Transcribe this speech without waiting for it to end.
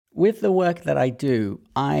With the work that I do,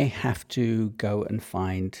 I have to go and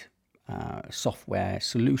find software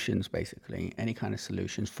solutions, basically, any kind of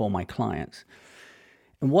solutions for my clients.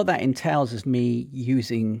 And what that entails is me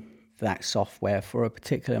using that software for a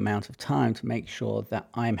particular amount of time to make sure that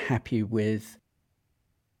I'm happy with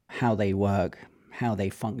how they work, how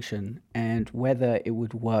they function, and whether it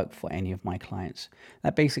would work for any of my clients.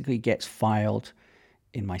 That basically gets filed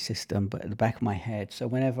in my system, but at the back of my head. So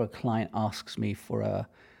whenever a client asks me for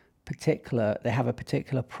they have a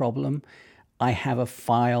particular problem, I have a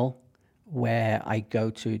file where I go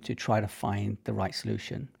to try to find the right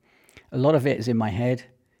solution. A lot of it is in my head,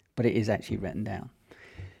 but it is actually written down.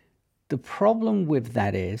 The problem with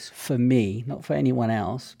that is, for me, not for anyone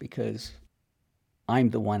else, because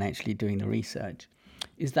I'm the one actually doing the research,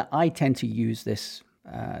 is that I tend to use these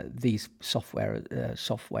software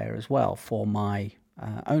as well for my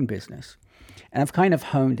own business. And I've kind of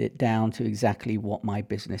honed it down to exactly what my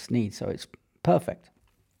business needs, so it's perfect.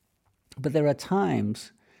 But there are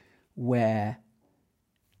times where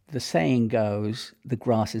the saying goes, the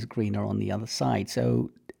grass is greener on the other side.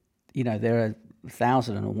 So, there are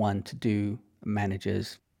 1,001 to-do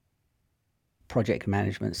managers, project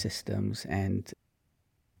management systems, and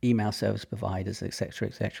email service providers, etc.,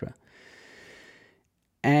 etc.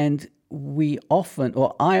 And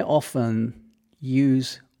I often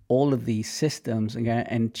use all of these systems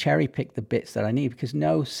and cherry pick the bits that I need, because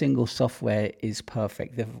no single software is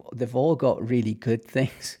perfect. They've all got really good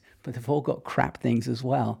things, but they've all got crap things as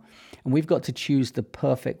well. And we've got to choose the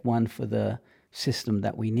perfect one for the system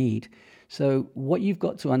that we need. So what you've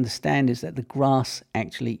got to understand is that the grass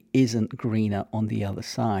actually isn't greener on the other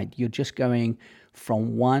side. You're just going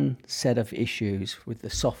from one set of issues with the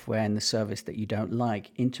software and the service that you don't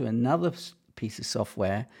like into another piece of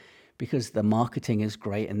software because the marketing is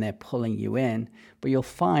great and they're pulling you in. But you'll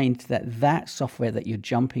find that software that you're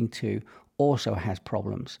jumping to also has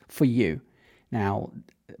problems for you. Now,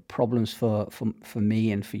 problems for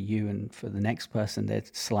me and for you and for the next person, they're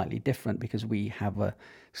slightly different because we have a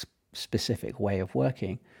specific way of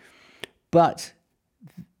working. But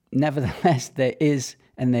nevertheless, there is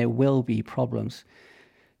and there will be problems.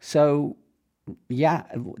 So yeah,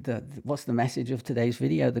 what's the message of today's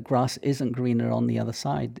video? The grass isn't greener on the other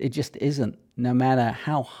side. It just isn't. No matter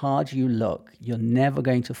how hard you look, you're never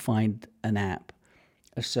going to find an app,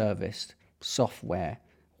 a service, software,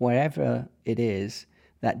 wherever it is,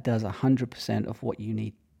 that does 100% of what you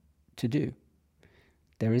need to do.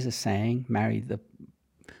 There is a saying, marry the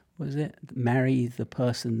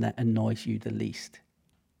person that annoys you the least.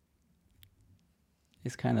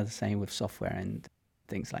 It's kind of the same with software and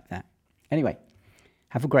things like that. Anyway,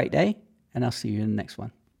 have a great day, and I'll see you in the next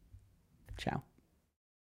one. Ciao.